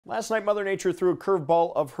Last night, Mother Nature threw a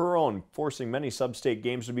curveball of her own, forcing many sub-state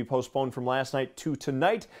games to be postponed from last night to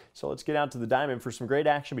tonight. So let's get out to the diamond for some great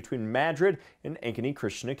action between Madrid and Ankeny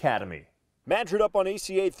Christian Academy. Madrid up on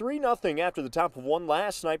ACA 3-0 after the top of one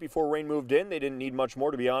last night before rain moved in. They didn't need much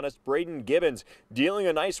more, to be honest. Braden Gibbons dealing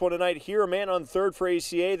a nice one tonight here. A man on third for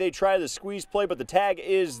ACA. They try the squeeze play, but the tag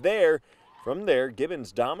is there. From there,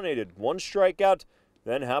 Gibbons dominated. One strikeout.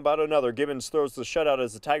 Then how about another? Gibbons throws the shutout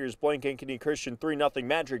as the Tigers blank Ankeny Christian 3-0.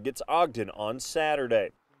 Madrid gets Ogden on Saturday.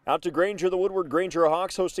 Out to Granger, the Woodward-Granger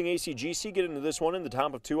Hawks hosting ACGC. Get into this one in the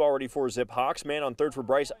top of two already for Zip Hawks. Man on third for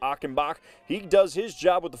Bryce Achenbach. He does his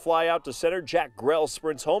job with the fly out to center. Jack Grell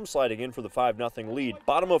sprints home, sliding in for the 5-0 lead.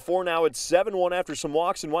 Bottom of four now, it's 7-1 after some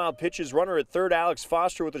walks and wild pitches. Runner at third, Alex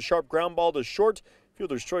Foster with a sharp ground ball to short.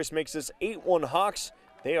 Fielder's choice makes this 8-1 Hawks.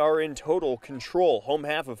 They are in total control. Home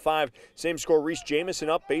half of five. Same score, Reese Jamison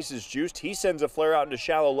up, bases juiced. He sends a flare out into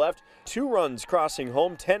shallow left. 2 runs crossing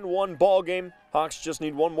home, 10-1 ball game. Hawks just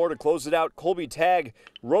need one more to close it out. Colby Tagg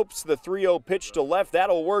ropes the 3-0 pitch to left.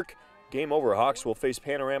 That'll work. Game over. Hawks will face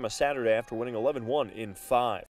Panorama Saturday after winning 11-1 in 5.